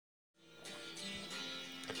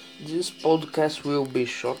This podcast will be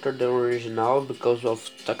shorter than original because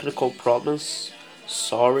of technical problems.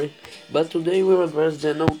 Sorry, but today we'll address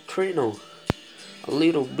the neutrino, a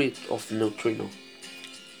little bit of neutrino.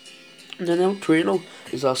 The neutrino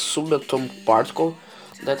is a subatomic particle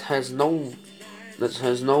that has no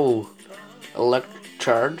electric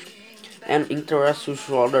charge and interacts with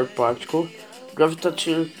other particles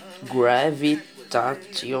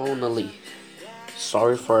gravitationally.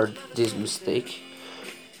 Sorry for this mistake.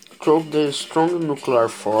 Through the strong nuclear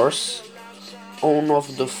force, one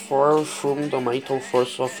of the four fundamental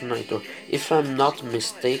forces of nature. If I'm not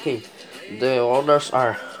mistaken, the others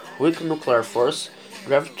are weak nuclear force,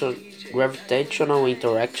 gravitational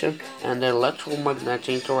interaction, and electromagnetic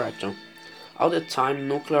interaction. All the time,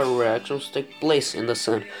 nuclear reactions take place in the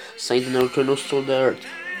sun, sending neutrinos to the Earth,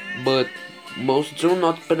 but most do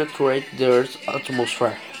not penetrate the Earth's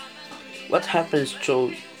atmosphere. What happens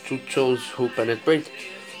to those who penetrate?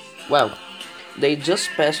 Well, they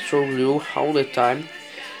just pass through you all the time,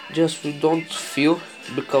 just we don't feel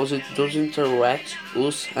because it does interact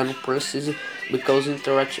us and precise because it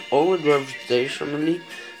interacts only gravitationally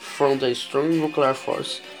from the strong nuclear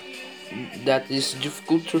force that is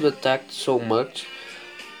difficult to detect so much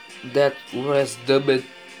that was dubbed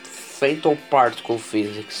phantom particle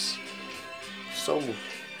physics. So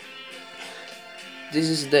this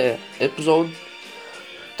is the episode.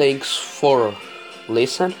 Thanks for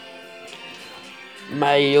listen.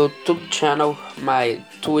 My YouTube channel, my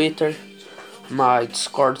Twitter, my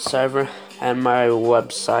Discord server, and my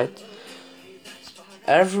website.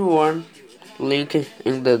 Everyone link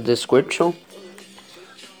in the description.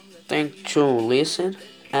 Thank you listen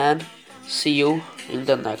and see you in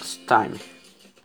the next time.